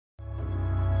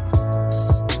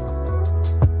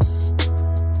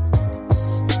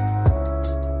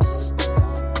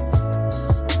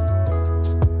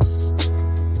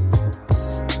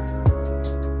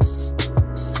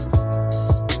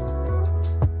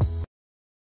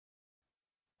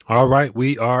All right,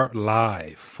 we are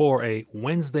live for a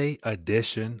Wednesday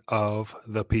edition of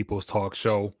the People's Talk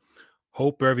Show.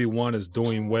 Hope everyone is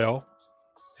doing well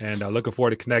and looking forward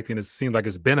to connecting. It seems like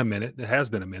it's been a minute. It has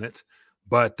been a minute,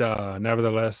 but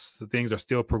nevertheless, things are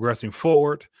still progressing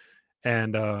forward.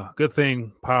 And good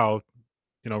thing Powell,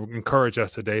 encouraged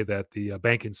us today that the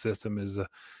banking system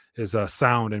is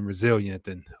sound and resilient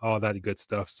and all that good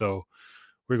stuff. So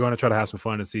we're going to try to have some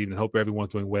fun this evening. Hope everyone's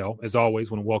doing well. As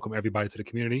always, want to welcome everybody to the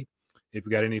community. If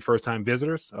you got any first-time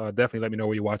visitors, definitely let me know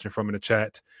where you're watching from in the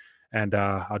chat. And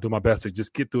I'll do my best to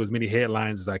just get through as many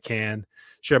headlines as I can,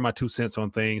 share my 2 cents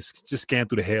on things, just scan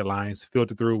through the headlines,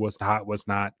 filter through what's hot, what's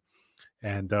not.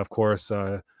 And, of course,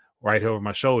 right here over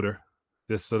my shoulder,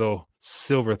 this little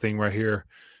silver thing right here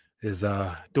is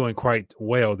doing quite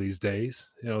well these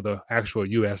days. The actual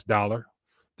U.S. dollar,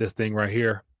 this thing right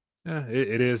here,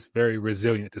 it is very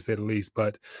resilient, to say the least.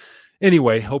 But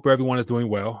anyway, hope everyone is doing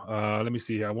well. Let me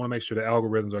see here. I want to make sure the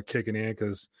algorithms are kicking in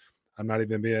because I'm not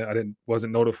even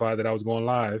wasn't notified that I was going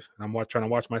live. I'm trying to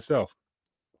watch myself.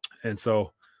 And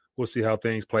so we'll see how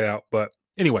things play out. But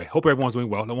anyway, hope everyone's doing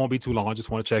well. It won't be too long.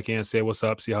 Just want to check in, say what's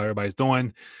up, see how everybody's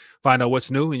doing, find out what's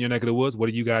new in your neck of the woods. What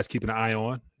are you guys keeping an eye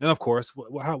on? And of course,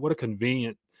 what a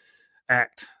convenient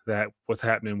act that what's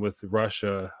happening with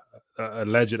Russia,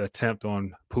 alleged attempt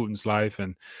on Putin's life,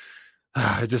 and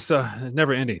just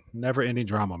never ending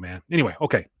drama, man. Anyway,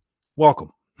 okay, welcome.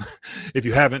 If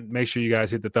you haven't, make sure you guys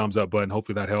hit the thumbs up button.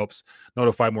 Hopefully that helps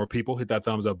notify more people. Hit that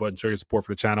thumbs up button, show your support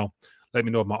for the channel. Let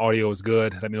me know if my audio is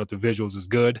good. Let me know if the visuals is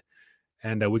good,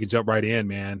 and we can jump right in,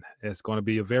 man. It's going to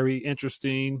be a very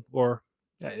interesting or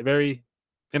very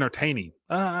entertaining.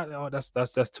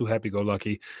 That's too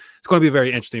happy-go-lucky. It's going to be a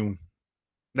very interesting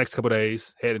next couple of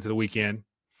days, head into the weekend,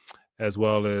 as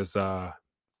well as the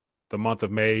month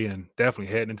of May, and definitely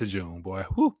heading into June, boy.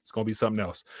 Whew, it's going to be something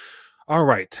else. All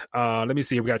right. Let me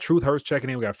see. We got Truth Hurts checking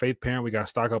in. We got Faith Parent. We got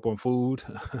Stock Up on Food.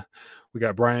 We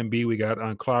got Brian B. We got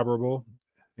Unclarable,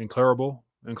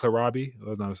 Clarabi.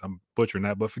 I'm butchering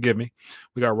that, but forgive me.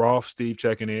 We got Rolf, Steve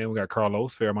checking in. We got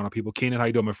Carlos, fair amount of people. Keenan, how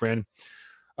you doing, my friend?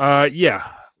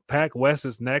 Yeah. Pac West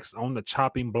is next on the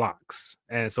chopping blocks.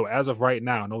 And so as of right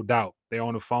now, no doubt, they're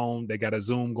on the phone. They got a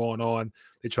Zoom going on.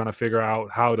 They're trying to figure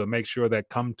out how to make sure that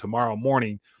come tomorrow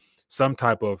morning, some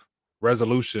type of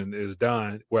resolution is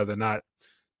done, whether or not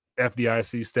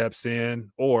FDIC steps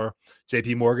in or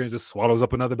JP Morgan just swallows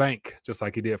up another bank, just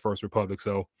like he did First Republic.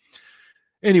 So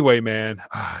anyway, man,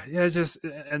 it's just,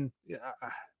 and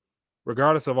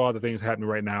regardless of all the things happening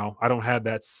right now, I don't have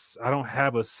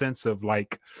a sense of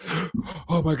like,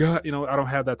 oh my God, I don't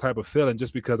have that type of feeling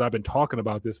just because I've been talking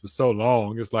about this for so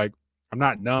long. It's like, I'm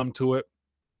not numb to it,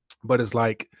 but it's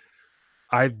like,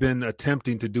 I've been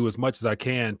attempting to do as much as I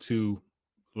can to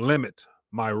limit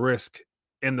my risk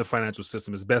in the financial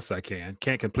system as best I can.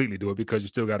 Can't completely do it because you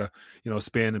still got to,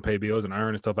 spend and pay bills and earn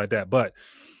and stuff like that. But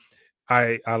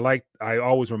I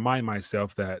always remind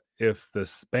myself that if the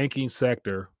banking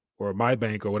sector or my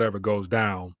bank or whatever goes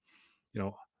down,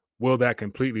 will that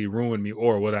completely ruin me,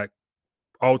 or will that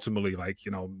ultimately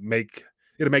make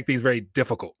things very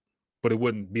difficult, but it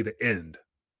wouldn't be the end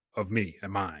of me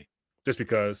and mine, just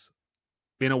because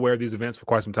being aware of these events for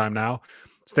quite some time now.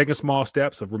 It's taking small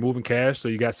steps of removing cash so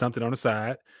you got something on the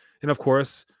side. And of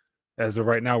course, as of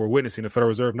right now, we're witnessing the Federal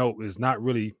Reserve note is not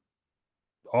really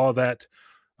all that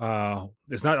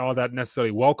it's not all that necessarily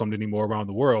welcomed anymore around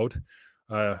the world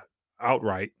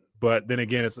outright. But then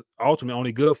again, it's ultimately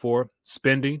only good for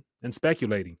spending and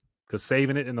speculating, because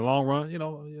saving it in the long run,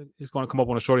 it's going to come up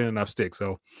on a short end enough stick.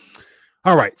 So,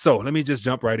 all right. So let me just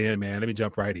jump right in, man.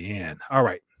 All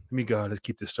right. Let me go. Let's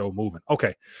keep this show moving.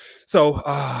 Okay. So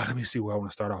let me see where I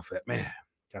want to start off at. Man,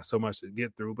 got so much to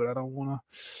get through, but I don't want to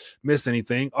miss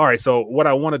anything. All right. So what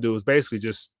I want to do is basically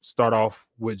just start off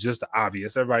with just the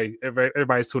obvious.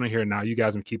 Everybody's tuning here now. You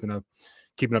guys are keeping up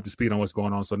to speed on what's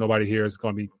going on. So nobody here is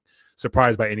going to be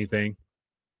surprised by anything.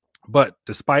 But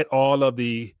despite all of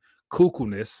the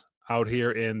cuckoo-ness out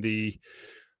here in the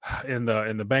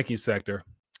banking sector,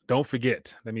 don't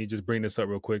forget. Let me just bring this up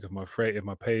real quick. If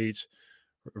my page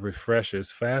refreshes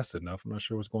fast enough, I'm not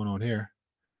sure what's going on here.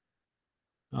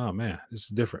 Oh man, this is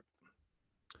different.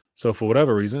 So for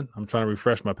whatever reason, I'm trying to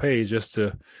refresh my page just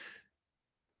to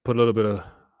put a little bit of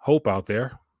hope out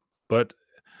there. But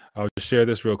I'll just share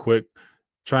this real quick.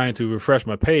 Trying to refresh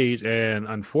my page, and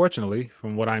unfortunately,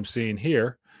 from what I'm seeing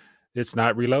here, it's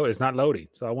not loading.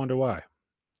 So I wonder why.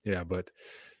 Yeah, but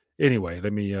anyway,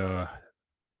 let me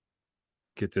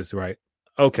get this right.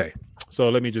 Okay, so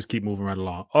let me just keep moving right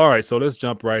along. All right, so let's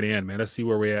jump right in, man. Let's see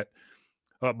where we're at.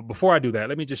 But before I do that,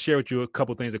 let me just share with you a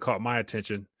couple things that caught my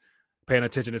attention. Paying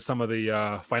attention to some of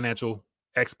the financial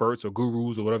experts or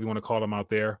gurus or whatever you want to call them out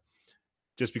there.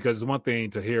 Just because it's one thing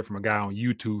to hear from a guy on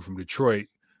YouTube from Detroit.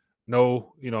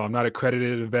 No, I'm not an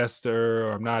accredited investor,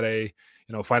 or I'm not a,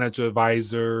 financial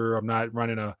advisor. I'm not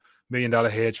running a $1 million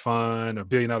hedge fund or $1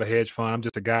 billion hedge fund. I'm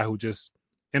just a guy who just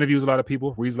interviews a lot of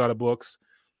people, reads a lot of books,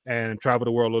 and travel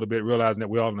the world a little bit, realizing that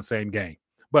we're all in the same game.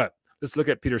 But let's look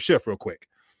at Peter Schiff real quick.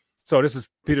 So this is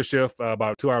Peter Schiff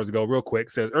about 2 hours ago, real quick.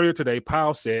 Says earlier today,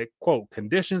 Powell said, quote,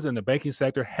 conditions in the banking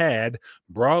sector had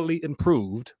broadly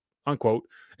improved, unquote,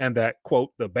 and that,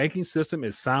 quote, the banking system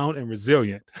is sound and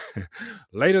resilient.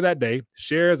 Later that day,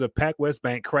 shares of PacWest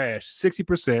Bank crashed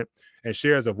 60% and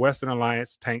shares of Western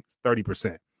Alliance tanked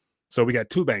 30%. So we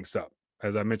got two banks up.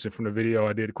 As I mentioned from the video,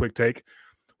 I did a quick take.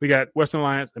 We got Western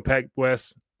Alliance and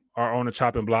PacWest are on the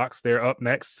chopping blocks. They're up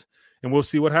next, and we'll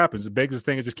see what happens. The biggest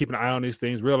thing is just keeping an eye on these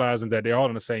things, realizing that they're all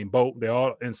in the same boat. They're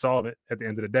all insolvent at the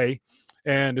end of the day.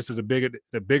 And this is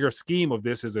the bigger scheme of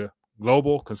this is a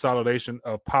global consolidation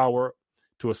of power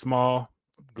to a small,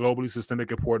 globally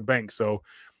systemic important bank. So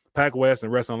PacWest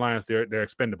and Western Alliance, they're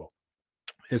expendable.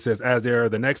 It says, as they're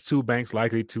the next two banks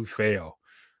likely to fail.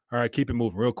 All right, keep it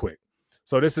moving real quick.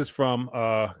 So this is from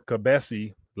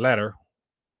Kabesi letter.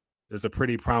 It's a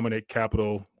pretty prominent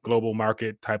capital global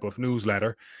market type of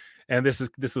newsletter. And this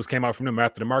came out from them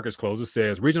after the markets closed. It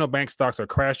says regional bank stocks are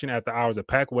crashing at the hours of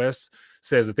PacWest.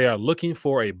 Says that they are looking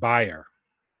for a buyer.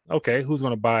 Okay, who's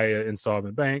going to buy an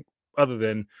insolvent bank other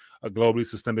than a globally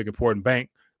systemic important bank,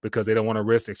 because they don't want to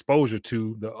risk exposure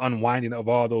to the unwinding of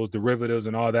all those derivatives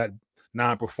and all that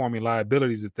non-performing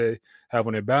liabilities that they have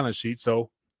on their balance sheet.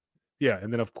 So, yeah,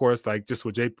 and then of course, like just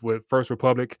with First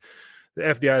Republic, the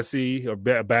FDIC or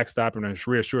backstopping and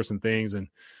reassure some things and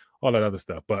all that other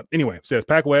stuff. But anyway, it says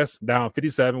PacWest down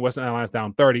 57, Western Alliance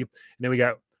down 30, and then we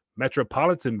got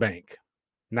Metropolitan Bank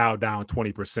now down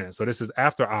 20%. So this is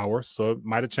after hours, so it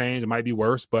might have changed, it might be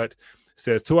worse, but it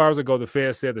says 2 hours ago the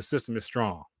Fed said the system is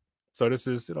strong. So this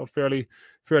is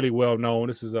fairly well known.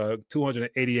 This is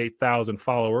 288,000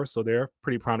 followers, so they're a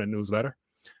pretty prominent newsletter.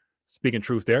 Speaking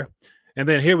truth there. And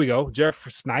then here we go, Jeff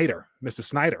Snyder, Mr.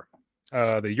 Snyder,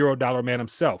 the Eurodollar man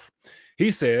himself.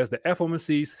 He says the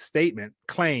FOMC's statement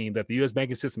claimed that the U.S.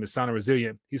 banking system is sound and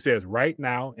resilient. He says right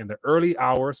now in the early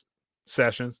hours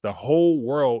sessions, the whole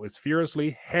world is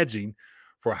furiously hedging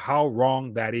for how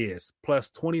wrong that is, plus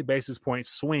 20 basis point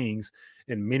swings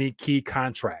in many key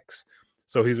contracts.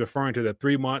 So he's referring to the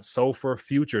 3-month SOFR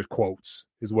futures quotes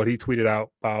is what he tweeted out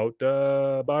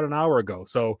about an hour ago.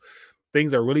 So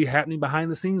things are really happening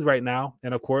behind the scenes right now.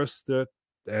 And of course,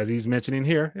 as he's mentioning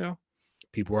here,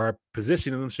 people are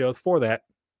positioning themselves for that.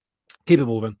 Keep it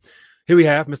moving. Here we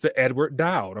have Mr. Edward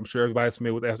Dowd. I'm sure everybody's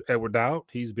familiar with Edward Dowd.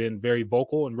 He's been very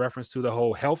vocal in reference to the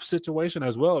whole health situation,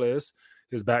 as well as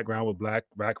his background with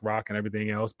BlackRock and everything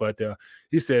else. But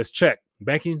he says, check.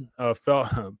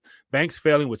 Banks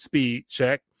failing with speed,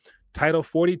 check. Title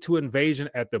 42 invasion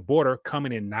at the border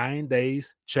coming in 9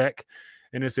 days, check.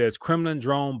 And it says Kremlin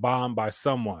drone bombed by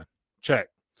someone, check.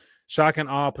 Shock and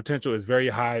awe potential is very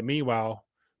high. Meanwhile,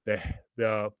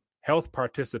 the health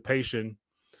participation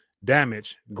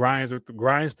damage grinds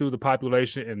through the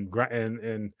population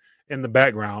and in the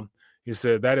background. He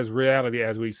said that is reality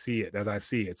as we see it, as I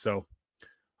see it. So,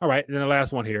 all right. And then the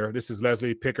last one here. This is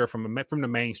Leslie Picker from the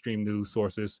mainstream news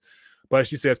sources, but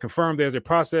she says confirmed there's a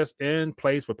process in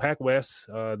place for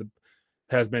PacWest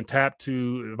has been tapped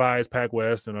to advise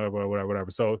PacWest and whatever.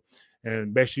 So,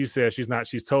 and basically she says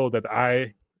she's told that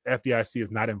the FDIC is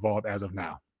not involved as of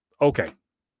now. Okay.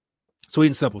 Sweet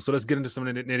and simple. So let's get into some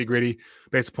of the nitty gritty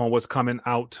based upon what's coming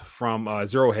out from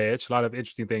Zero Hedge. A lot of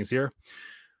interesting things here.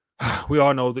 We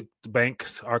all know that the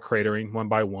banks are cratering one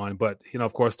by one, but,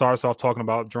 of course, starts off talking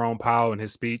about Jerome Powell and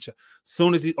his speech. As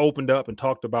soon as he opened up and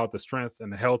talked about the strength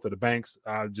and the health of the banks,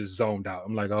 I just zoned out.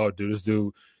 I'm like, oh, dude, this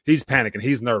dude, he's panicking.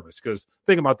 He's nervous because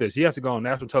think about this. He has to go on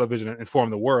national television and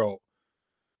inform the world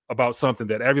about something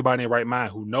that everybody in their right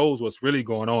mind who knows what's really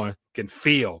going on can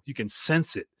feel. You can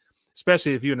sense it,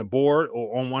 especially if you're in a board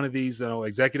or on one of these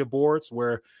executive boards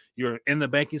where you're in the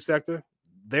banking sector.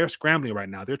 They're scrambling right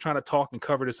now. They're trying to talk and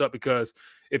cover this up because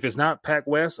if it's not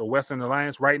PacWest or Western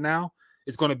Alliance right now,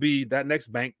 it's going to be that next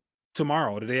bank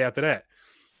tomorrow, the day after that.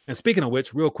 And speaking of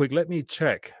which, real quick, let me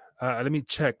check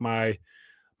my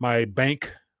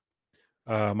bank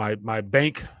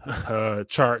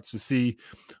charts to see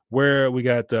where we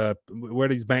got where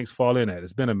these banks fall in at.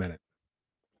 It's been a minute.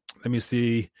 Let me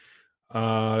see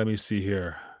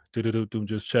here.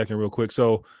 Just checking real quick.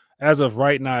 So as of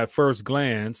right now, at first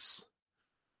glance,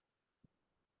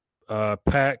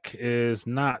 PAC is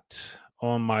not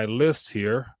on my list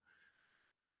here.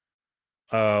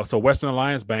 So Western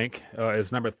Alliance Bank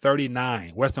is number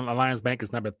 39. Western Alliance Bank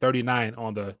is number 39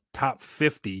 on the top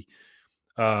 50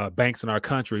 banks in our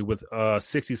country with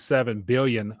 67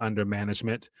 billion under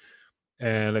management.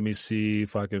 And let me see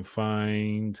if I can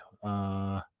find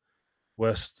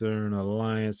Western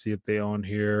Alliance, see if they're on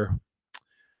here.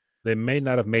 They may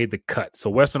not have made the cut.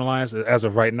 So Western Alliance, as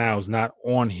of right now, is not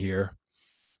on here.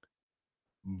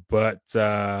 But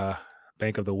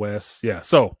Bank of the West, yeah.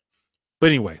 So, but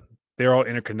anyway, they're all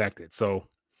interconnected. So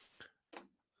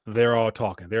they're all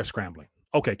talking. They're scrambling.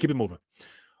 Okay, keep it moving.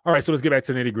 All right, so let's get back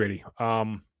to the nitty gritty.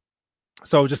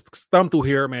 So just thumb through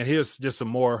here, man. Here's just some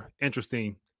more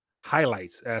interesting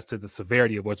highlights as to the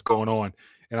severity of what's going on.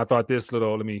 And I thought this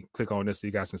little, let me click on this so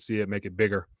you guys can see it, make it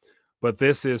bigger. But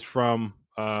this is from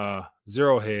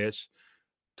Zero Hedge,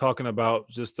 talking about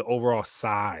just the overall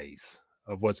size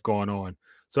of what's going on.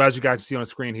 So as you guys can see on the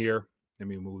screen here, let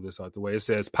me move this out the way. It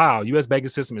says, "Pow, U.S. banking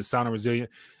system is sound and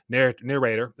resilient."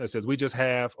 Narrator that says, we just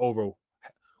had over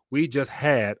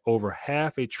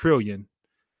 $500 billion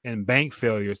in bank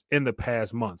failures in the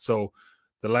past month. So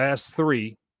the last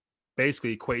three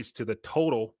basically equates to the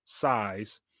total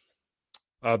size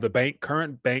of the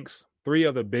current banks, three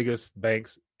of the biggest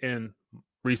banks in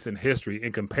recent history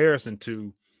in comparison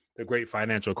to the great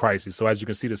financial crisis. So as you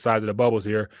can see the size of the bubbles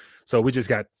here. So we just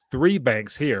got three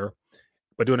banks here,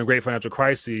 but during the great financial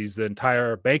crisis, the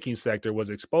entire banking sector was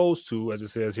exposed to, as it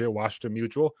says here, Washington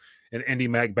Mutual and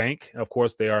IndyMac Bank. Of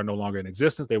course, they are no longer in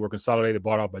existence. They were consolidated,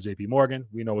 bought out by JP Morgan.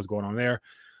 We know what's going on there.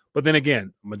 But then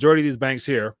again, majority of these banks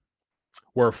here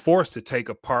were forced to take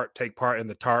part in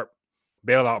the TARP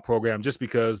bailout program just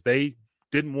because they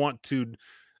didn't want to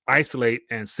isolate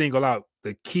and single out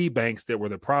the key banks that were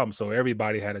the problem. So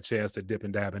everybody had a chance to dip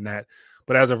and dab in that.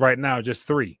 But as of right now, just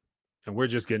three. And we're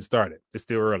just getting started. It's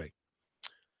still early.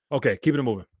 Okay, keep it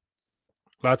moving.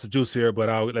 Lots of juice here, but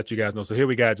I'll let you guys know. So here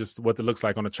we got just what it looks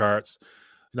like on the charts.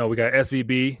 We got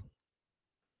SVB a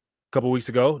couple weeks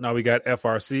ago. Now we got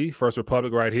FRC, First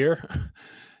Republic right here.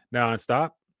 Now on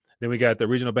stop. Then we got the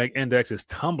regional bank index is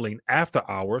tumbling after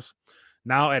hours,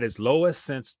 now at its lowest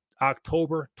since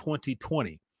October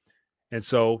 2020. And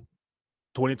so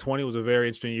 2020 was a very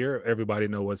interesting year. Everybody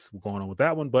knows what's going on with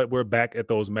that one, but we're back at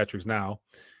those metrics now.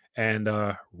 And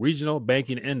regional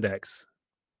banking index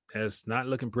is not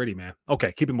looking pretty, man.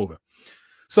 Okay, keep it moving.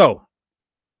 So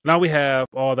now we have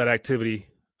all that activity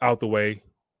out the way.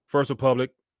 First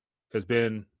Republic has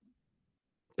been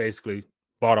basically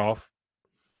bought off.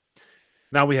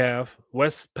 Now we have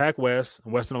Pac West,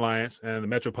 Western Alliance, and the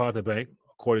Metropolitan Bank,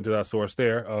 according to that source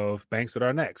there, of banks that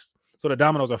are next. So the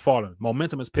dominoes are falling.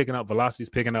 Momentum is picking up. Velocity is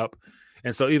picking up.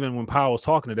 And so even when Powell was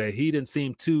talking today, he didn't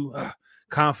seem too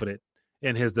confident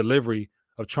in his delivery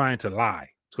of trying to lie.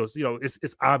 Because,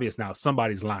 it's obvious now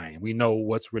somebody's lying. We know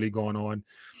what's really going on.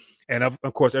 And of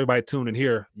course, everybody tuned in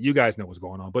here, you guys know what's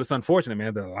going on. But it's unfortunate,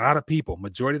 man, that a lot of people,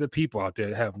 majority of the people out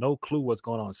there have no clue what's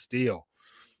going on still.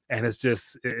 And it's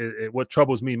just what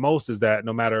troubles me most is that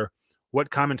no matter what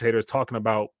commentator is talking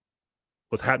about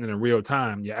what's happening in real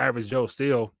time, your average Joe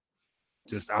still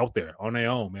just out there on their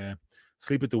own, man,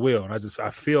 sleep at the wheel. And I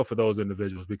feel for those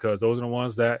individuals because those are the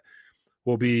ones that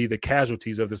will be the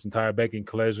casualties of this entire banking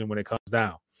collision when it comes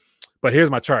down. But here's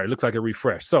my chart. It looks like a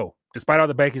refresh. So despite all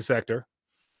the banking sector,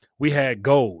 we had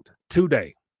gold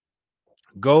today.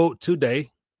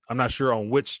 I'm not sure on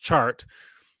which chart,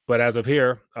 but as of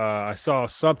here, I saw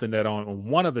something that on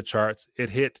one of the charts,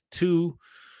 it hit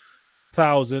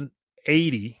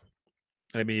 2,080.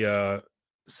 Let me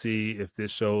see if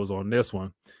this shows on this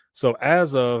one. So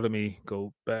as of, let me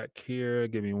go back here.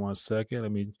 Give me 1 second.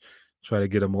 Let me try to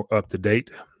get a more up to date.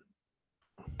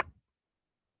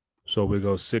 So we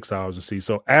go 6 hours and see.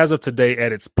 So as of today,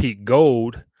 at its peak,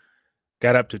 gold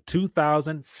got up to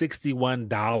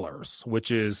 $2,061,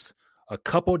 which is a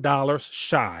couple dollars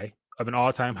shy of an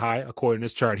all-time high, according to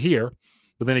this chart here.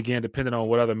 But then again, depending on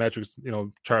what other metrics,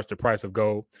 charts the price of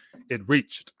gold, it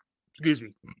reached,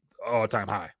 all-time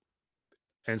high.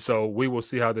 And so we will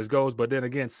see how this goes. But then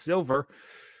again, silver,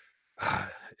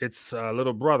 its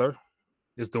little brother,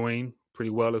 is doing pretty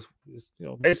well. It's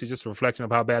basically just a reflection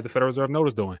of how bad the Federal Reserve note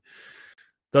is doing.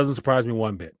 Doesn't surprise me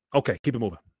one bit. Okay, keep it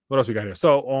moving. What else we got here?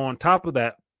 So on top of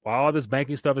that, while all this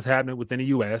banking stuff is happening within the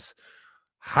U.S.,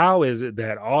 how is it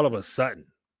that all of a sudden,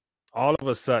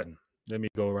 let me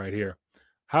go right here.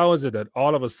 How is it that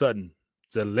all of a sudden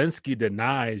Zelensky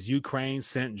denies Ukraine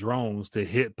sent drones to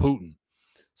hit Putin?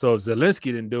 So if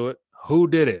Zelensky didn't do it, who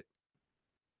did it?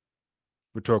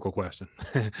 Rhetorical question.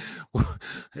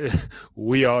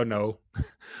 We all know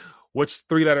which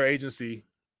three-letter agency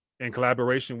in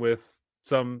collaboration with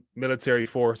some military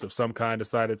force of some kind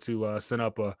decided to send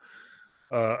up a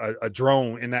a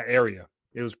drone in that area.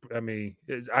 It was,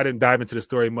 I didn't dive into the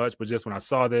story much, but just when I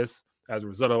saw this as a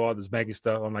result of all this banking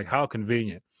stuff, I'm like, how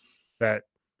convenient that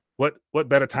what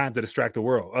better time to distract the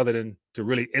world other than to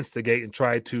really instigate and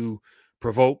try to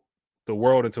provoke the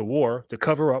world into war to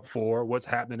cover up for what's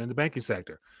happening in the banking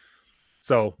sector.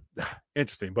 So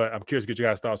interesting, but I'm curious to get you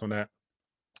guys' thoughts on that.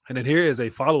 And then here is a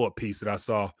follow-up piece that I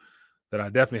saw that I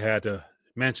definitely had to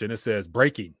mention. It says,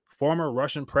 breaking. Former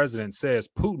Russian president says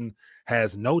Putin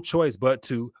has no choice but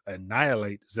to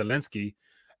annihilate Zelensky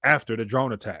after the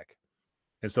drone attack.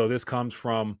 And so this comes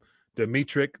from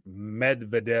Dmitry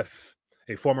Medvedev,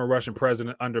 a former Russian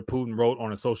president under Putin, wrote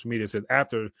on a social media. It says,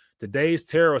 after today's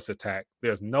terrorist attack,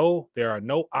 there are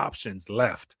no options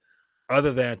left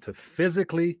other than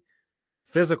physical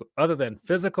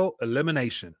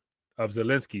elimination of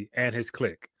Zelensky and his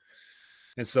clique.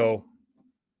 And so,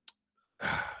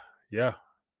 yeah,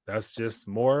 that's just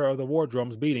more of the war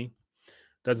drums beating.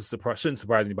 Shouldn't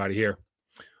surprise anybody here.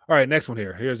 All right, next one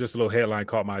here. Here's just a little headline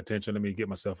caught my attention. Let me get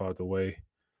myself out of the way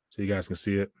so you guys can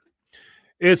see it.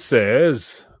 It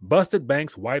says, busted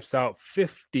banks wipes out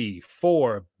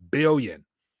 $54 billion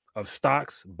of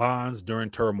stocks, bonds during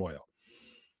turmoil.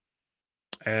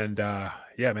 And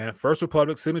yeah, man, First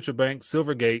Republic, Signature Bank,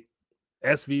 Silvergate,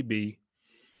 SVB.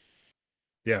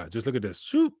 Yeah, just look at this.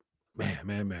 Shoot,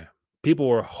 man. People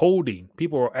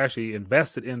were actually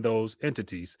invested in those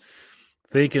entities,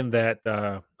 thinking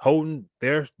that holding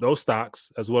those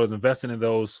stocks as well as investing in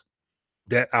those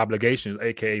debt obligations,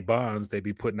 aka bonds, they'd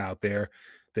be putting out there,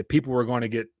 that people were going to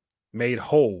get made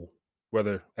whole,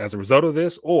 whether as a result of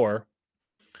this or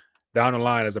down the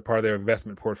line as a part of their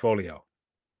investment portfolio.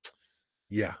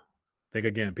 Yeah, think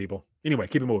again, people. Anyway,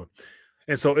 keep it moving.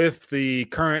 And so if the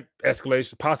current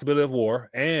escalation, possibility of war,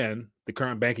 and the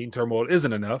current banking turmoil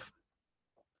isn't enough,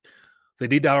 the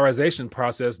de-dollarization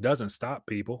process doesn't stop,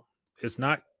 people. It's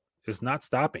not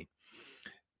stopping,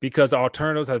 because the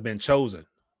alternatives have been chosen,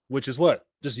 which is what?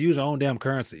 Just use your own damn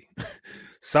currency.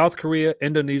 South Korea,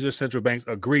 Indonesia central banks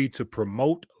agreed to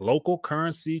promote local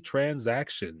currency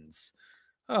transactions.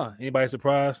 Oh, anybody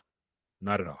surprised?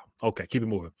 Not at all. Okay, keep it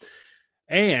moving.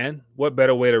 And what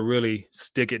better way to really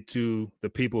stick it to the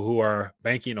people who are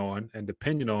banking on and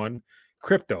depending on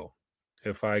crypto?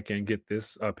 If I can get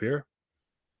this up here.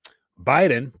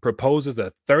 Biden proposes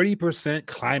a 30%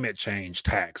 climate change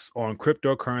tax on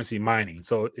cryptocurrency mining.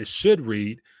 So it should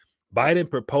read, Biden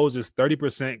proposes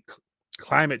 30%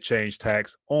 climate change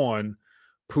tax on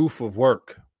proof of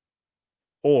work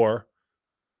or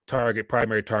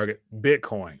primary target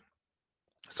Bitcoin.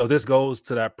 So this goes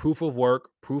to that proof of work,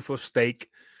 proof of stake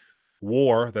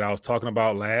war that I was talking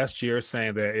about last year,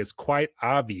 saying that it's quite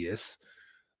obvious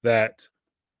that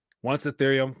once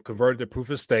Ethereum converted to proof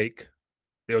of stake,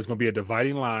 there was going to be a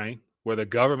dividing line where the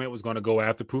government was going to go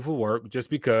after proof of work, just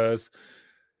because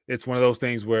it's one of those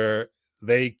things where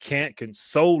they can't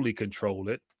solely control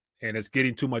it, and it's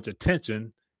getting too much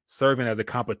attention, serving as a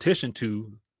competition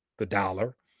to the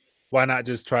dollar. Why not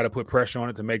just try to put pressure on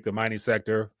it to make the mining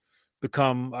sector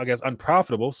become, I guess,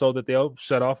 unprofitable, so that they'll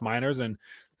shut off miners and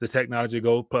the technology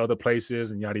go to other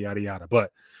places and yada, yada, yada.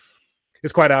 But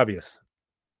it's quite obvious.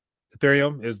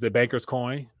 Ethereum is the banker's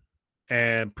coin,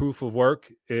 and proof of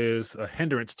work is a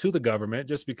hindrance to the government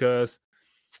just because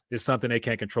it's something they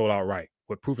can't control outright.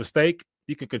 With proof of stake,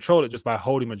 you can control it just by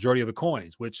holding majority of the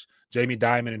coins, which Jamie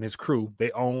Dimon and his crew,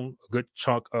 they own a good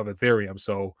chunk of Ethereum.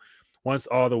 So once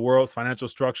all the world's financial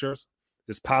structures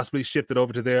is possibly shifted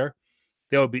over to there,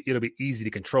 it'll be easy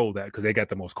to control that because they got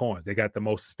the most coins. They got the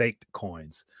most staked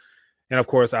coins. And of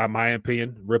course, in my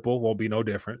opinion, Ripple won't be no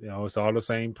different. It's all the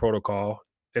same protocol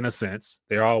in a sense.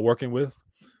 They're all working with,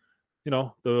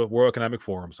 the World Economic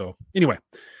Forum. So anyway,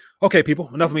 okay, people,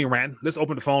 enough of me ranting. Let's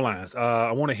open the phone lines.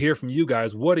 I want to hear from you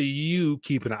guys. What are you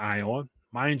keeping an eye on?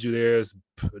 Mind you,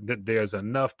 there's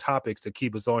enough topics to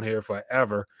keep us on here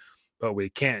forever, but we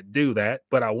can't do that.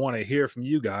 But I want to hear from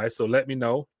you guys. So let me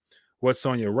know what's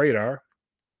on your radar.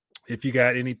 If you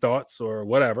got any thoughts or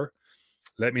whatever,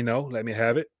 let me know. Let me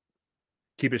have it.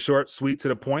 Keep it short, sweet, to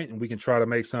the point, and we can try to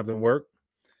make something work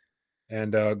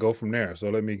and go from there. So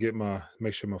let me get my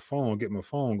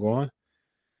phone going.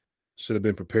 Should have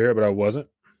been prepared, but I wasn't.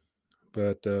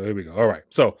 But here we go. All right.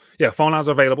 So yeah, phone lines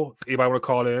are available. If anybody want to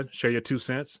call in, share your 2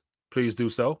 cents, please do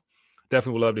so.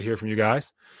 Definitely would love to hear from you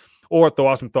guys. Or throw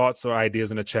out some thoughts or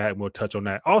ideas in the chat, and we'll touch on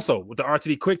that. Also, with the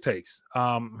RTD quick takes,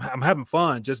 I'm having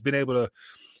fun just being able to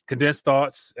condense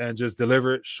thoughts and just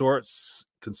deliver it short,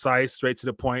 concise, straight to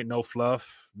the point, no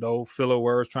fluff, no filler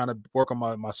words, trying to work on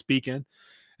my speaking.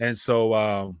 And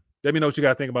so let me know what you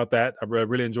guys think about that. I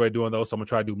really enjoy doing those. So I'm going to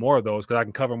try to do more of those because I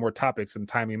can cover more topics in a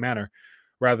timely manner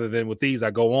rather than with these,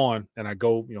 I go on and I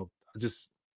go,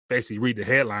 just basically read the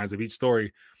headlines of each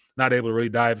story, not able to really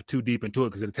dive too deep into it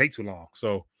because it'll take too long.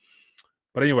 So,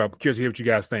 but anyway, I'm curious to hear what you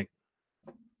guys think.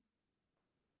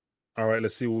 All right,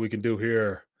 let's see what we can do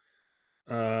here.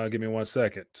 Give me 1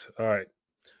 second. All right.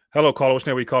 Hello, caller. Which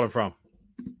name are you calling from?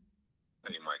 Hey,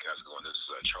 Mike. How's it going? This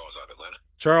is Charles out of Atlanta.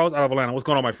 Charles out of Atlanta. What's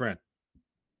going on, my friend?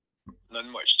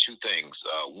 Nothing much. Two things.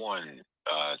 One,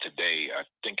 today, I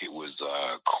think it was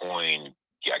Coin.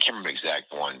 Yeah, I can't remember the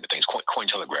exact one. I think it's Coin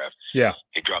Telegraph. Yeah.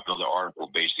 It dropped another article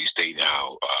basically stating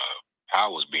how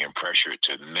Powell was being pressured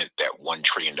to mint that $1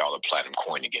 trillion platinum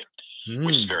coin again,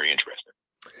 which is very interesting.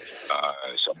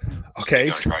 So okay,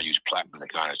 they're going to try to use platinum to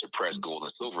kind of suppress gold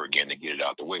and silver again to get it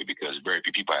out the way, because very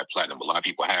few people have platinum, but a lot of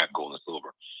people have gold and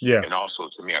silver. Yeah. And also,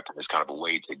 to me, I think it's kind of a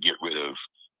way to get rid of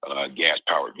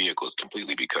gas-powered vehicles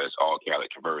completely, because all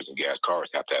catalytic converters and gas cars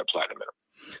have to have platinum in them.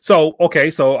 So okay,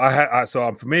 so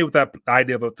I'm familiar with that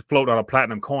idea of to float on a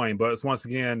platinum coin, but it's once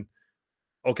again,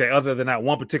 okay, other than that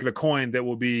one particular coin that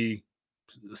will be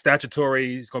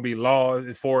statutory, it's going to be law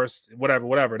enforced,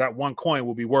 whatever. That one coin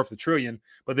will be worth $1 trillion.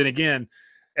 But then again,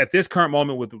 at this current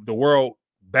moment, with the world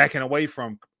backing away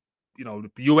from, the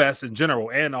U.S. in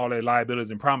general and all their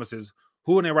liabilities and promises,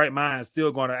 who in their right mind is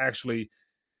still going to actually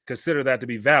consider that to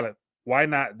be valid? Why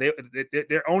not?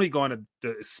 They're only going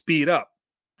to speed up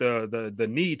the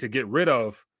need to get rid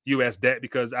of U.S. debt,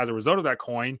 because as a result of that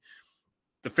coin,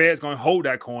 the Fed's going to hold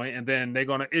that coin, and then they're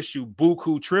going to issue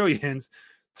buku trillions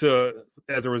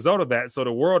as a result of that. So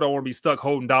the world don't want to be stuck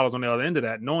holding dollars on the other end of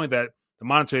that, knowing that the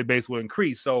monetary base will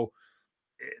increase. So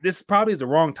this probably is the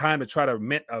wrong time to try to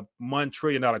mint a $1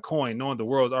 trillion coin, knowing the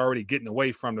world's already getting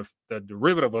away from the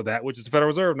derivative of that, which is the Federal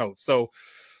Reserve notes. So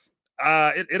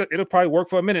it'll probably work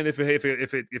for a minute if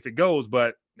it goes,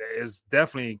 but it's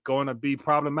definitely going to be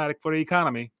problematic for the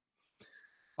economy.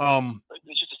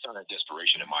 It's just a sign of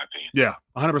desperation, in my opinion. Yeah,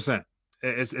 100%.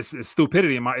 It's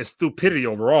stupidity. It's stupidity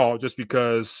overall, just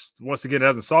because once again it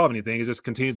doesn't solve anything. It just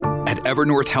continues. At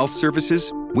Evernorth Health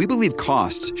Services, we believe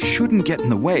costs shouldn't get in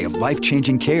the way of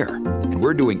life-changing care, and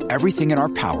we're doing everything in our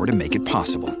power to make it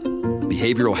possible.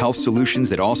 Behavioral health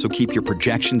solutions that also keep your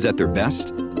projections at their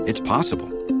best? It's possible.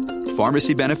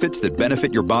 Pharmacy benefits that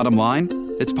benefit your bottom line?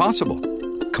 It's possible.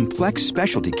 Complex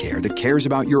specialty care that cares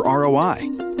about your ROI?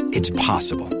 It's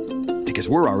possible. Because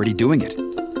we're already doing it.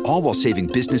 All while saving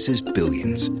businesses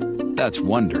billions. That's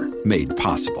Wonder made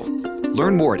possible.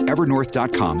 Learn more at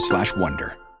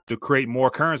evernorth.com/wonder. To create more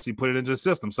currency, put it into the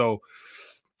system. So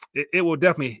it'll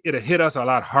hit us a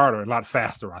lot harder, a lot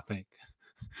faster, I think.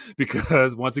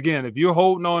 Because once again, if you're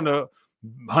holding on to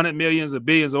 100 millions or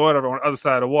billions or whatever on the other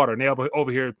side of the water, and they're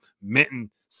over here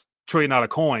minting $1 trillion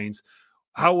coins,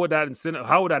 how would that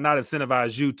not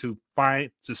incentivize you to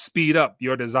speed up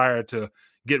your desire to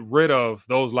get rid of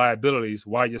those liabilities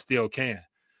while you still can?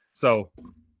 So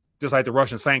just like the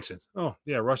Russian sanctions. Oh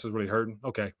yeah, Russia's really hurting.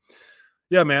 Okay.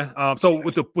 Yeah, man. So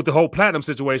with the whole platinum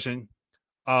situation,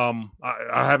 I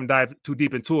haven't dived too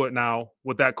deep into it now.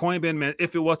 With that coin being mint,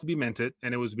 if it was to be minted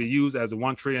and it was to be used as a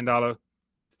 $1 trillion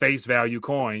face value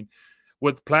coin,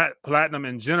 with platinum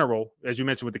in general, as you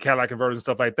mentioned with the Cadillac converters and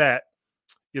stuff like that,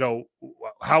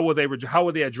 how would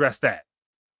they address that?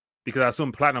 Because I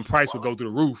assume platinum price would go through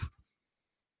the roof.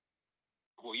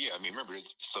 Well, yeah, I mean, remember,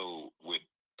 so with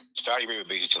Saudi Arabia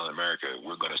basically telling America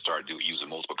we're going to start using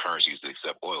multiple currencies to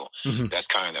accept oil. Mm-hmm. That's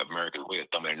kind of America's way of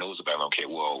thumbing their nose about, okay,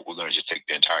 well, we're going to just take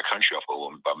the entire country off oil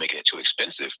by making it too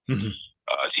expensive Mm-hmm.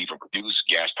 to even produce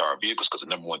gas-powered vehicles, because the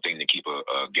number one thing to keep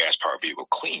a gas-powered vehicle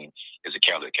clean is a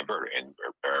catalytic converter. And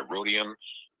rhodium,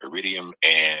 iridium,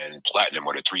 and platinum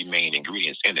are the three main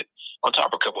ingredients in it. On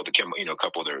top of a couple of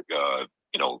other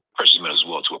precious metals as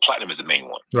well. So platinum is the main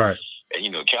one. Right. And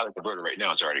catalytic converter right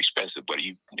now is already expensive, but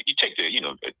you take the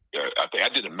I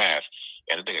did the math,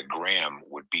 and I think a gram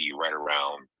would be right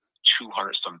around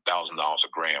 $200,000 a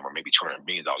gram, or maybe $200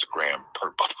 million a gram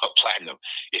per platinum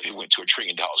if it went to $1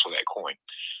 trillion for that coin,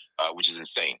 which is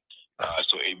insane.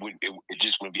 So it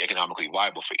just wouldn't be economically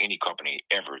viable for any company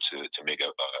ever to make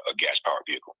a gas powered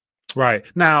vehicle. Right.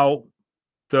 Now,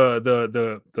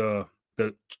 the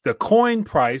coin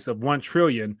price of 1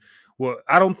 trillion. Well,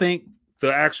 I don't think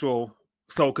the actual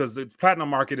because the platinum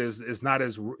market is not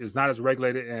as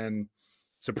regulated and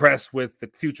suppressed with the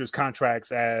futures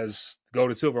contracts as gold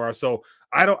and silver are. So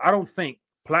I don't think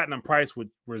platinum price would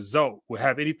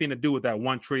have anything to do with that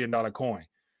 $1 trillion coin.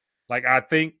 Like, I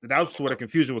think that's where the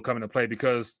confusion would come into play,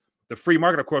 because the free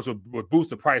market, of course, would boost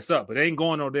the price up, but it ain't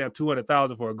going no damn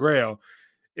 200,000 for a grail,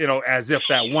 as if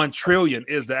that 1 trillion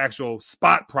is the actual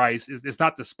spot price. It's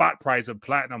not the spot price of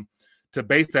platinum they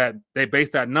base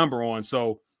that number on.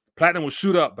 So platinum will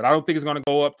shoot up, but I don't think it's going to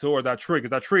go up towards our trillion,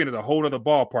 because our trillion is a whole other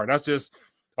ballpark. That's just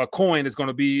a coin that's going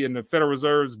to be in the Federal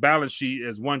Reserve's balance sheet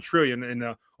as 1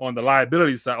 trillion on the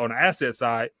liability side, on the asset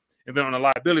side. And then on the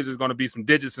liabilities, there's going to be some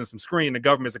digits and some screen. The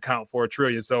government's account for $1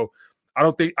 trillion. So I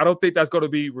don't think that's going to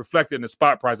be reflected in the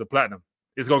spot price of platinum.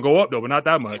 It's going to go up though, but not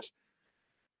that much.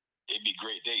 It'd be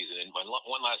great days. And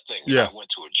one last thing. Yeah. I went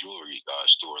to a jewelry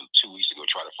store 2 weeks ago,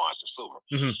 trying to find some silver.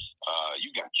 Mm-hmm. You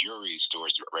got jewelry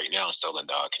stores right now selling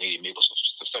Canadian maples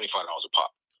for $75 a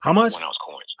pop. How much? 1 ounce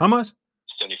coins. How much?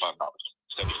 $75.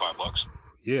 $75.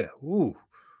 Yeah. Ooh.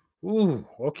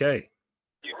 Okay.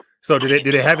 Yeah. So did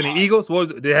they have any eagles?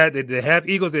 Did they have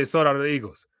eagles? They sold out of the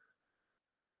eagles.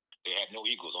 They had no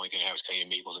eagles. The only thing they had was Canadian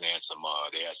maples, and they had some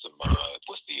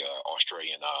what's the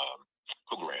Australian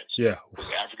Krugerrands. Yeah. It was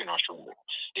the African Australian.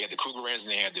 They had the Krugerrands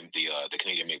and they had the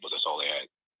Canadian maples. That's all they had.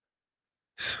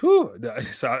 Whew.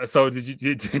 So did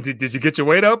you get your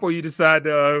weight up, or you decide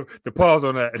to pause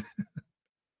on that?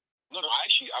 No,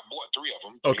 I bought 3 of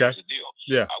them. Okay. Here's the deal.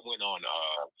 Yeah. I went on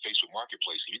Facebook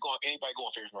Marketplace. If anybody go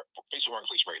on Facebook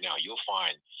Marketplace right now, you'll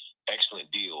find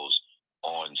excellent deals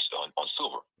on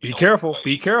silver. Be careful.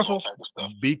 Be careful.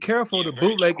 Be careful. The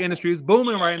bootleg industry is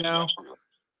booming right now.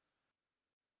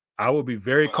 I will be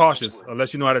very cautious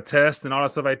unless you know how to test and all that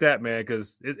stuff like that, man.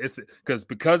 Because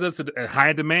because it's a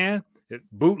high demand,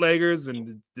 bootleggers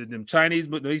and the Chinese,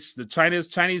 but the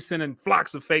Chinese sending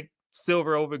flocks of fake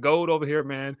silver gold over here,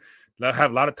 man. They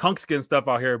have a lot of tungsten stuff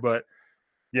out here, but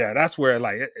yeah, that's where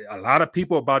a lot of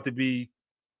people are about to be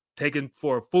taken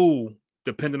for a fool,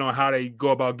 depending on how they go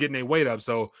about getting their weight up.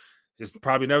 So it's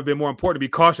probably never been more important to be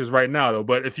cautious right now, though.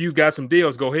 But if you've got some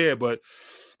deals, go ahead. But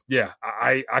yeah,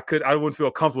 I wouldn't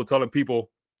feel comfortable telling people,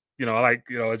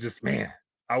 it's just, man,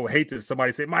 I would hate to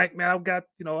somebody say, Mike, man, I got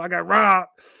robbed.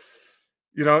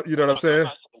 You know what I'm saying?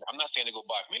 I'm not saying to go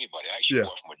buy from anybody. I actually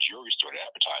bought from a jewelry store to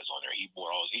advertise on there.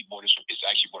 It's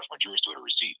actually bought from a jewelry store to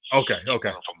receipt. Okay.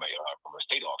 From a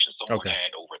state auction. Someone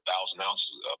had over 1,000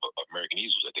 ounces of American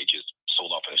easels that they just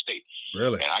sold off in the state.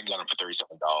 Really? And I got them for $37.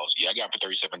 Yeah, I got them for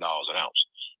 $37 an ounce.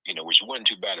 Which wasn't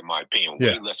too bad in my opinion.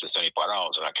 Way less than $75,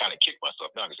 and I kind of kicked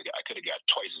myself down because I could have got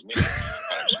twice as many.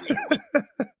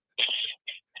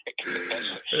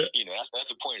 That's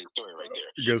the point of the story right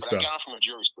there. Good but stuff. I got it from a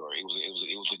jewelry store. It was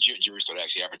a legit jewelry store that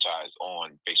actually advertised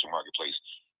on Facebook Marketplace,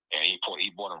 and he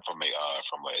bought them from an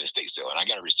estate sale, and I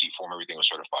got a receipt for him. Everything was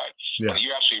certified. Yeah. But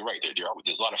you're absolutely right. There's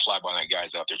a lot of fly-by-night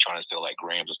guys out there trying to sell like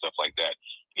grams and stuff like that.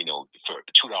 For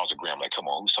 $2 a gram. Like, come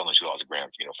on, who's selling $2 a gram?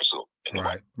 For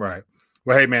silver? Right.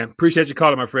 Well, hey, man, appreciate you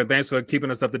calling, my friend. Thanks for keeping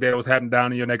us up to date on what's happening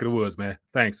down in your neck of the woods, man.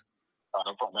 Thanks.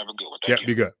 No problem. Have a good one. Thank you.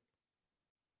 Be good.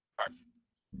 All right.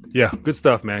 Yeah, good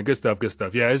stuff, man. Good stuff.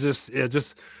 Yeah, it's just,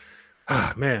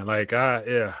 man,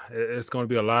 it's going to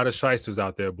be a lot of shysters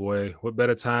out there, boy. What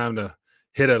better time to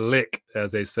hit a lick,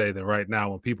 as they say, than right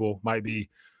now when people might be,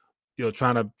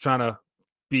 trying to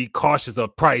be cautious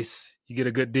of price. You get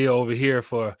a good deal over here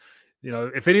for,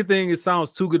 if anything, it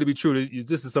sounds too good to be true.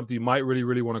 This is something you might really,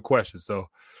 really want to question. So,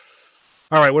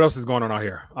 all right, what else is going on out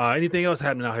here? Anything else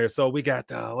happening out here? So we got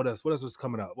what else? What else is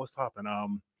coming up? What's popping?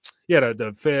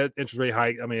 The Fed interest rate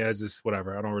hike. I mean, it's just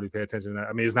whatever. I don't really pay attention to that.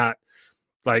 I mean, it's not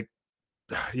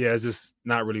it's just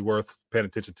not really worth paying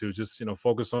attention to. Just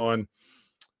focus on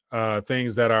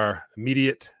things that are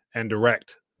immediate and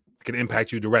direct, can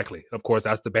impact you directly. Of course,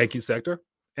 that's the banking sector,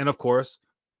 and of course,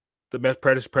 the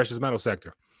precious metal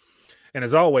sector. And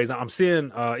as always, I'm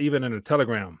seeing even in the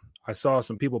Telegram, I saw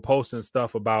some people posting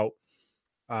stuff about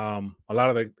a lot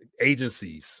of the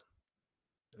agencies,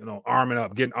 arming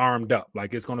up, getting armed up.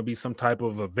 Like it's going to be some type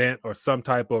of event or some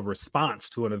type of response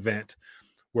to an event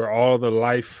where all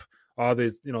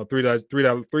these,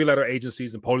 three-letter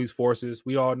agencies and police forces,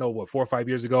 we all know 4 or 5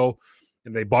 years ago,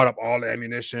 and they bought up all the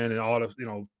ammunition and all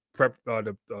the, prep,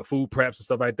 the food preps and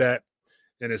stuff like that.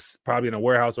 And it's probably in a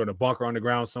warehouse or in a bunker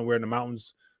underground somewhere in the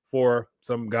mountains for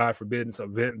some God forbidden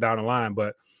event down the line.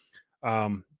 But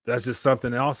that's just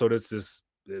something also that's just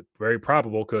very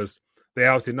probable, because they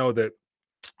obviously know that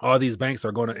all these banks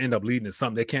are going to end up leading to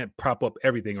something. They can't prop up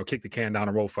everything or kick the can down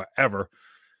the road forever.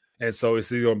 And so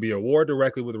it's either going to be a war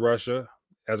directly with Russia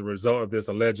as a result of this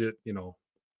alleged,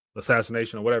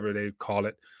 assassination or whatever they call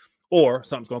it, or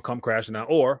something's going to come crashing down,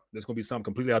 or there's going to be something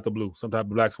completely out the blue, some type of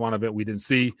black swan event we didn't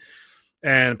see,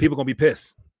 and people are going to be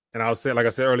pissed. And I'll say, like I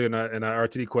said earlier in our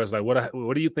RTD quest, like,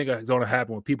 what do you think is going to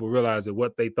happen when people realize that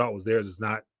what they thought was theirs is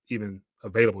not even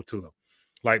available to them?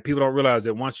 Like, people don't realize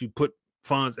that once you put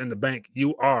funds in the bank,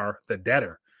 you are the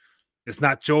debtor. It's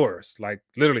not yours. Like,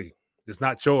 literally, it's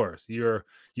not yours.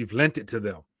 You've lent it to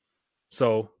them.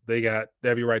 So they got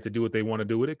every right to do what they want to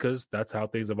do with it, because that's how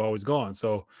things have always gone.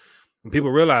 So when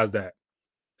people realize that,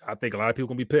 I think a lot of people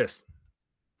gonna be pissed.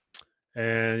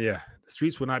 And yeah, the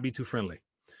streets will not be too friendly.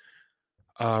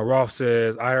 Rolf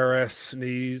says IRS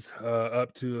needs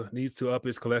to up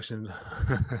its collection.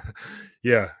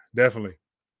 Yeah, definitely.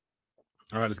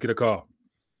 All right, let's get a call.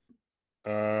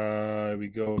 Here we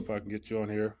go. If I can get you on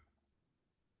here.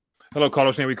 Hello,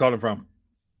 caller. Where we calling from?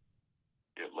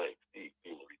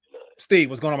 Steve,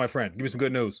 what's going on, my friend? Give me some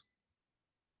good news.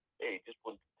 Hey, just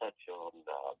wanted to touch on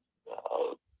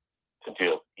since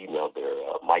you emailed there,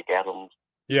 Mike Adams.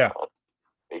 Yeah.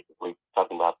 Basically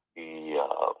talking about the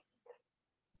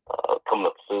coming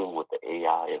up soon with the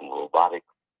AI and robotics.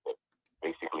 That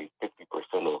basically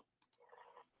 50%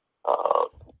 of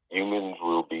humans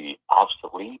will be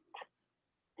obsolete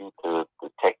due to the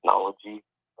technology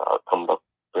coming up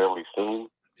fairly soon.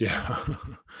 Yeah.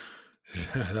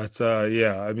 That's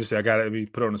yeah. Let me see. I got it. Let me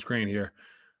put it on the screen here.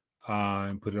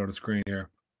 And put it on the screen here.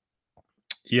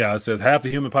 Yeah, it says half the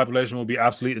human population will be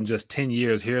obsolete in just 10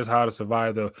 years. Here's how to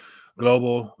survive the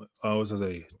global what's this,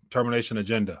 a termination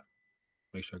agenda.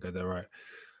 Make sure I got that right.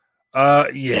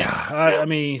 I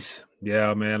mean,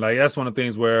 yeah, man. Like that's one of the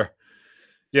things where,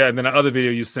 yeah, and then the other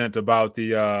video you sent about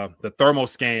the thermal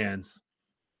scans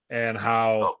and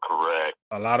how correct.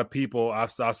 A lot of people, I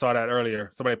saw that earlier.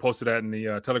 Somebody posted that in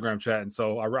the Telegram chat, and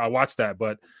so I watched that.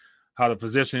 But how the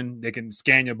physician, they can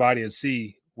scan your body and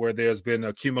see where there's been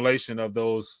accumulation of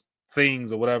those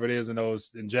things or whatever it is in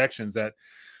those injections that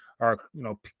are,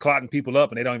 clotting people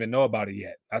up, and they don't even know about it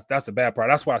yet. That's the bad part.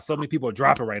 That's why so many people are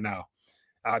dropping right now,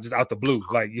 just out the blue.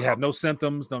 Like you have no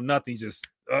symptoms, no nothing, just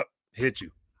hit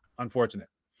you. Unfortunate.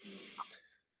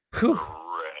 Whew.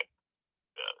 Correct.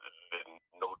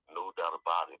 No doubt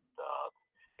about it.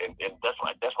 And that's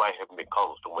why I haven't been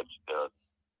calling so much.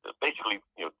 Basically,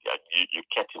 you're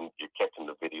catching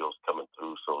the videos coming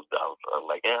through. So I was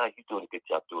like, yeah, you're doing a good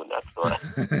job doing that. So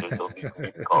there's no need for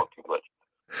me to call too much.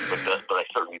 But I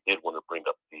certainly did want to bring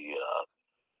up the.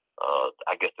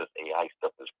 I guess this AI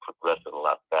stuff is progressing a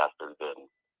lot faster than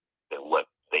what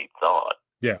they thought.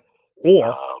 Yeah.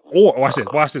 Or watch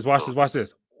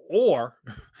this.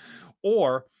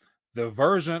 Or the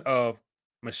version of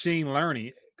machine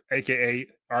learning, aka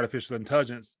artificial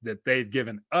intelligence, that they've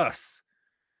given us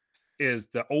is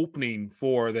the opening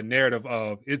for the narrative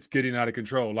of it's getting out of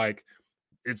control. Like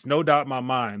it's no doubt in my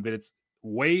mind that it's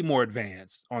way more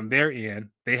advanced on their end.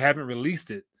 They haven't released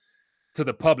it to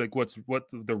the public. What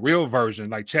the real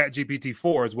version, like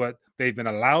ChatGPT-4, is what they've been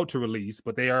allowed to release,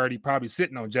 but they already probably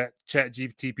sitting on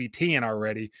ChatGPT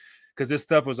already, because this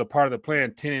stuff was a part of the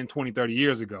plan 10, 20, 30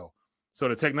 years ago. So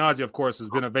the technology, of course, has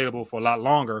been available for a lot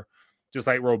longer, just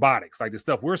like robotics. Like the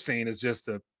stuff we're seeing is just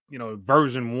a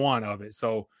version 1 of it.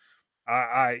 So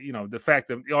I the fact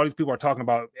that all these people are talking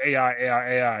about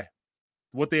AI,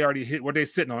 what they already hit, what they're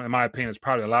sitting on, in my opinion, is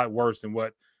probably a lot worse than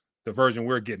what the version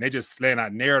we're getting. They just laying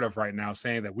out narrative right now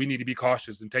saying that we need to be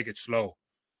cautious and take it slow.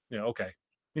 Okay.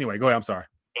 Anyway, go ahead. I'm sorry.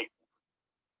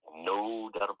 No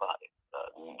doubt about it.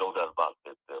 No doubt about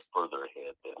it. They're further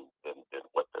ahead than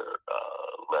what they're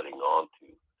letting on to.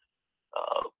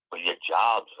 But your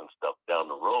jobs and stuff down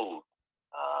the road,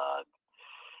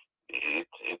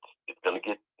 it's gonna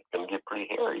get pretty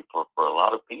hairy for a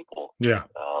lot of people. Yeah.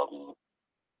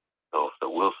 So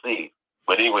we'll see.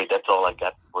 But anyway, that's all I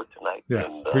got for tonight. Yeah.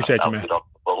 And, appreciate you, man. I'll get off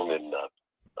the phone and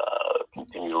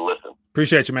continue to listen.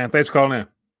 Appreciate you, man. Thanks for calling in.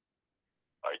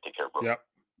 All right, take care, bro. Yep.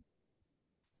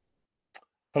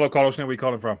 Hello, caller. Where are you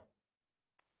calling from?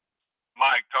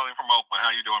 Mike, calling from Oakland. How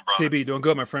you doing, brother? TB, doing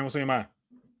good, my friend. What's on your mind?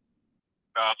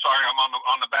 Sorry, I'm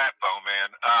on the bat phone, man.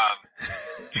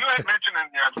 You had mentioned in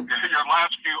your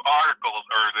last few articles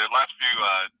or the last few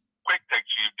quick takes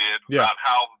you did about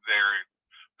how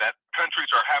that countries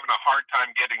are having a hard time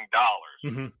getting dollars.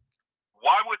 Mm-hmm.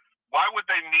 Why would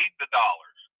they need the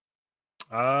dollars?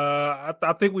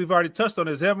 I think we've already touched on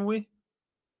this, haven't we?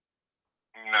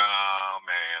 No,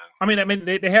 man. I mean,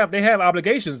 they have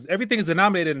obligations. Everything is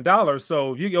denominated in dollars.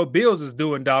 So if your bills is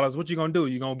due in dollars, what you gonna do?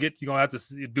 You're gonna have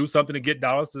to do something to get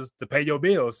dollars to pay your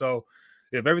bills. So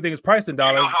if everything is priced in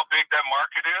dollars, you know how big that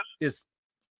market is? It's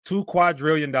 $2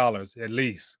 quadrillion at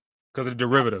least because of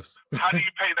derivatives. How do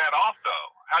you pay that off, though?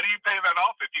 How do you pay that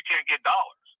off if you can't get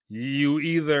dollars? You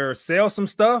either sell some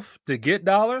stuff to get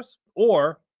dollars,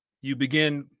 or you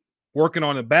begin working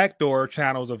on the backdoor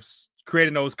channels of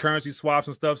creating those currency swaps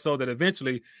and stuff, so that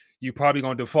eventually you're probably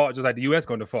going to default, just like the U.S.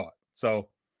 going to default. So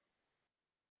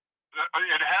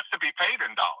it has to be paid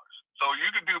in dollars. So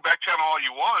you can do back channel all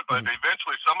you want, but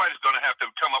eventually somebody's going to have to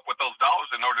come up with those dollars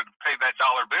in order to pay that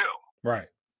dollar bill. Right.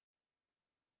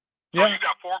 So you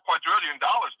got $4 quadrillion.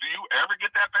 Do you ever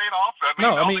get that paid off?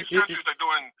 These countries are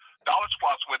doing dollar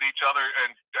swaps with each other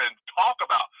and talk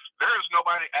about there is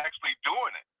nobody actually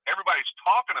doing it. Everybody's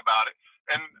talking about it.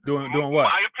 And doing what?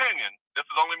 My opinion, this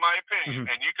is only my opinion,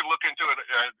 Mm-hmm. and you can look into it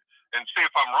and see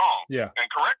if I'm wrong. Yeah. And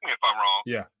correct me if I'm wrong.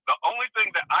 Yeah. The only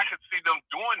thing that I could see them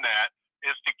doing that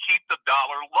is to keep the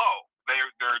dollar low.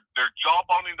 They're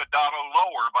jawboning the dollar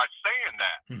lower by saying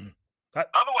that. Mm-hmm.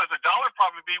 Otherwise, the dollar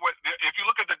probably be what. If you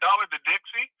look at the dollar to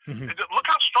Dixie, mm-hmm. Look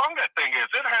how strong that thing is.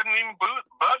 It hadn't even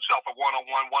budged off of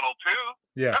 101, 102.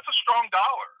 Yeah, that's a strong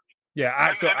dollar. Yeah,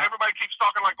 and everybody keeps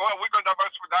talking like, well, we're going to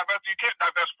divest. You can't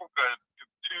divest $2, $3,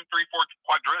 $4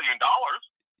 quadrillion.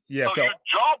 Yeah, so you're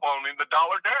jawboning the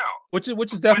dollar down. Which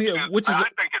is definitely I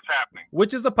think it's happening.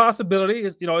 Which is a possibility.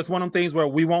 It's it's one of them things where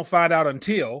we won't find out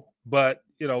until. But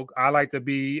I like to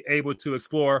be able to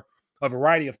explore a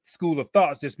variety of school of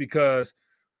thoughts, just because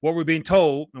what we're being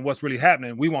told and what's really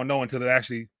happening, we won't know until it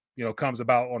actually, comes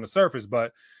about on the surface.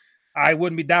 But I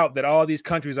wouldn't be doubt that all these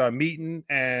countries are meeting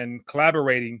and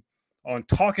collaborating on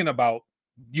talking about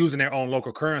using their own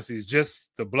local currencies just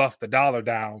to bluff the dollar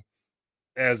down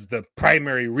as the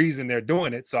primary reason they're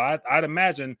doing it. So I'd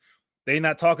imagine they're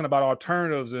not talking about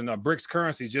alternatives in a BRICS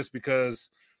currency just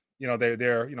because,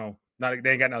 they're not,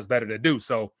 they ain't got nothing better to do.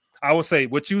 So I would say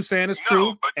what you're saying is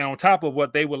true. And on top of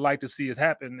what they would like to see is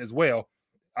happen as well,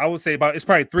 I would say it's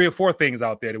probably 3 or 4 things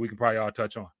out there that we can probably all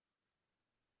touch on.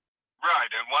 Right.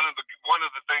 And one of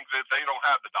the things is they don't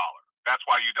have the dollar. That's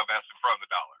why you divest from the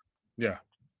dollar. Yeah.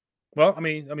 Well, I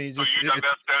mean, so just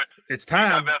it's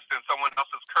time. You time. divest in someone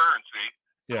else's currency,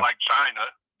 like China,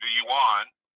 the yuan.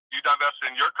 You divest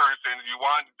in your currency in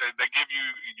yuan. They give you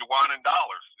yuan and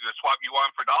dollars. You swap yuan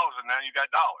for dollars, and now you got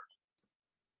dollars.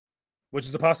 Which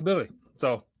is a possibility.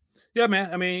 So, yeah,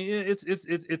 man. I mean, it's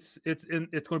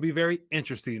going to be very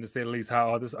interesting to say the least how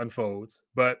all this unfolds.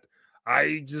 But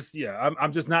I'm just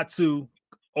not too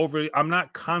overly. I'm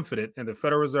not confident in the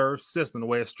Federal Reserve system the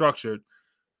way it's structured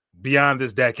beyond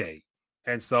this decade,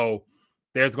 and so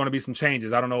there's going to be some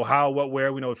changes. I don't know how, what,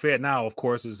 where. We know Fed now, of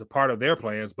course, is a part of their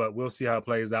plans, but we'll see how it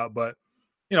plays out. But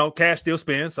cash still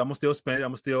spends. So I'm gonna still spend it.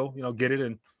 I'm gonna still get it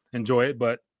and enjoy it.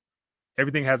 But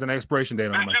everything has an expiration date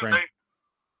on it, my friend.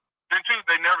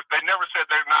 They never said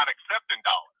they're not accepting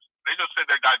dollars. They just said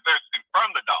they're divesting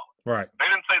from the dollar. Right. They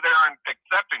didn't say they aren't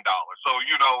accepting dollars. So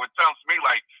it sounds to me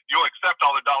like you'll accept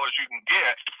all the dollars you can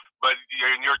get, but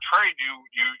in your trade,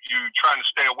 you trying to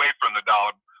stay away from the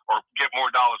dollar or get more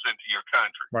dollars into your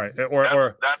country. Right.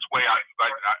 Or that's the way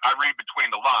I read between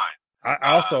the lines.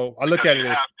 I look at it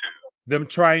as them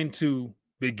trying to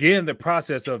begin the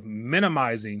process of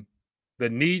minimizing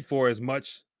the need for as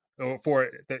much.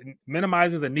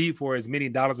 Minimizing the need for as many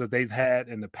dollars as they've had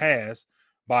in the past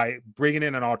by bringing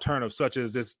in an alternative such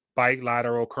as this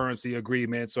bilateral currency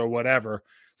agreements or whatever,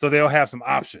 so they'll have some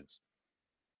options.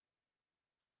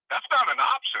 That's not an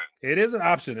option. It is an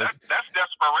option. That's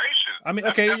desperation. I mean,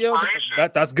 okay,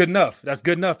 that's good enough. That's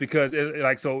good enough because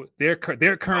so their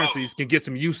currencies can get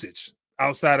some usage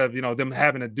outside of them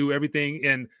having to do everything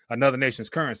in another nation's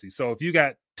currency. So if you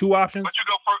got 2 options, but you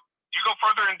go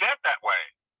further in debt that way.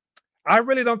 I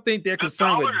really don't think they're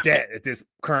concerned with debt at this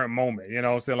current moment.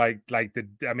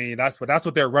 So that's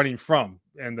what they're running from,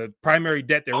 and the primary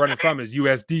debt they're running from is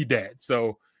USD debt.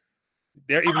 So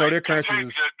even though their currency is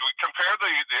compare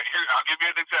here, I'll give you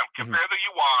an example. Compare the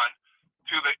yuan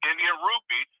to the Indian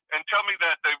rupee, and tell me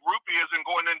that the rupee isn't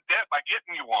going in debt by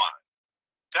getting yuan.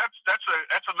 That's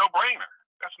a no-brainer.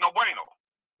 That's no bueno.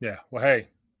 Yeah. Well,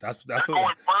 hey. That's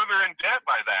going further in debt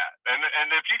by that, and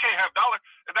if you can't have dollar,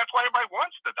 that's why everybody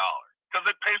wants the dollar because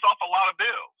it pays off a lot of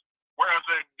bills. Whereas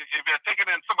if you're taking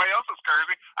in somebody else's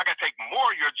currency, I got to take more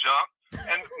of your junk,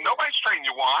 and nobody's trading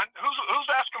yuan. Who's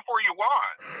asking for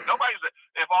yuan? Nobody's.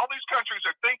 If all these countries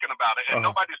are thinking about it and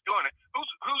nobody's doing it,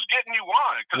 who's getting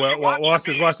yuan? Well, watch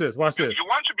this. Watch this.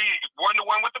 Yuan should be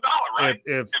 1-to-1 with the dollar, right?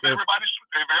 If everybody's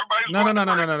no.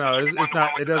 It's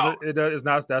not. It's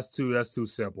not. That's too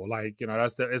simple.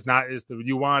 It's the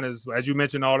yuan is, as you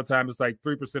mentioned all the time, it's like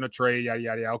 3% of trade, yada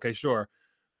yada yada. Okay, sure.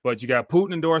 But you got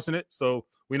Putin endorsing it. So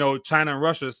we know China and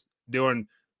Russia's doing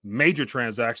major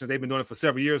transactions. They've been doing it for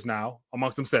several years now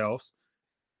amongst themselves.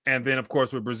 And then, of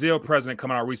course, with Brazil president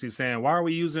coming out recently saying, why are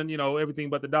we using, everything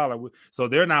but the dollar? So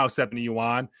they're now accepting the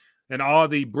yuan. And all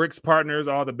the BRICS partners,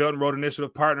 all the Belt and Road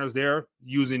Initiative partners, they're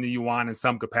using the yuan in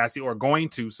some capacity or going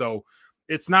to. So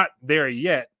it's not there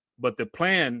yet, but the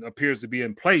plan appears to be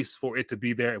in place for it to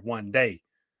be there one day.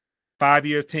 5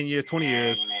 years, 10 years, 20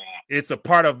 years. It's a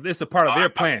part of their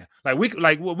plan.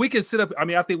 We can sit up. I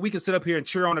mean, I think we can sit up here and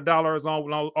cheer on the dollar as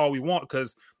all we want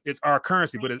because it's our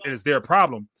currency, but it's their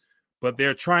problem. But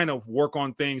they're trying to work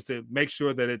on things to make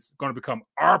sure that it's going to become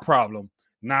our problem,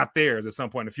 not theirs at some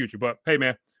point in the future. But hey,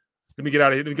 man, let me get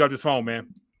out of here. Let me get off this phone, man.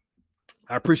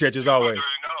 I appreciate you as always. No,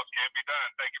 can't be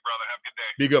done. Thank you, brother. Have a good day.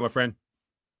 Be good, my friend.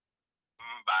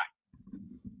 Bye.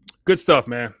 Good stuff,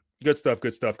 man. Good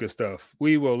stuff.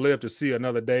 We will live to see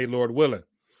another day, Lord willing.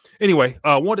 Anyway,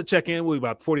 wanted to check in. We're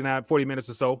about 40 minutes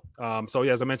or so. So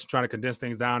yeah, as I mentioned, trying to condense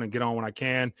things down and get on when I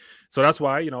can. So that's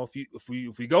why, if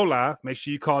we go live, make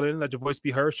sure you call in, let your voice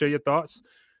be heard, share your thoughts,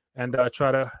 and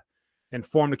try to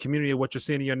inform the community of what you're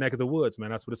seeing in your neck of the woods, man.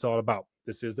 That's what it's all about.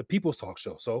 This is the People's Talk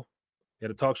Show. So yeah,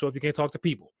 the talk show if you can't talk to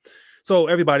people. So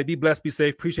everybody, be blessed, be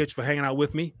safe. Appreciate you for hanging out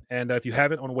with me. And if you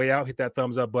haven't, on the way out, hit that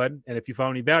thumbs up button. And if you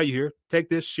found any value here, take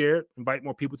this, share it, invite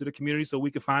more people to the community so we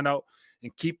can find out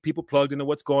and keep people plugged into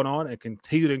what's going on and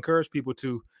continue to encourage people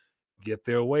to get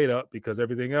their weight up, because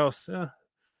everything else,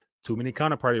 too many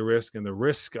counterparty risk, and the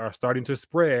risks are starting to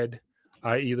spread,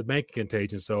 i.e. the banking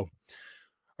contagion. So, all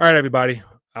right, everybody,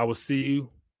 I will see you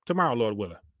tomorrow, Lord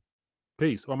willing.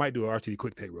 Peace. Or I might do an RTD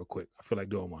quick take real quick. I feel like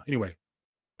doing one. Anyway,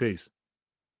 peace.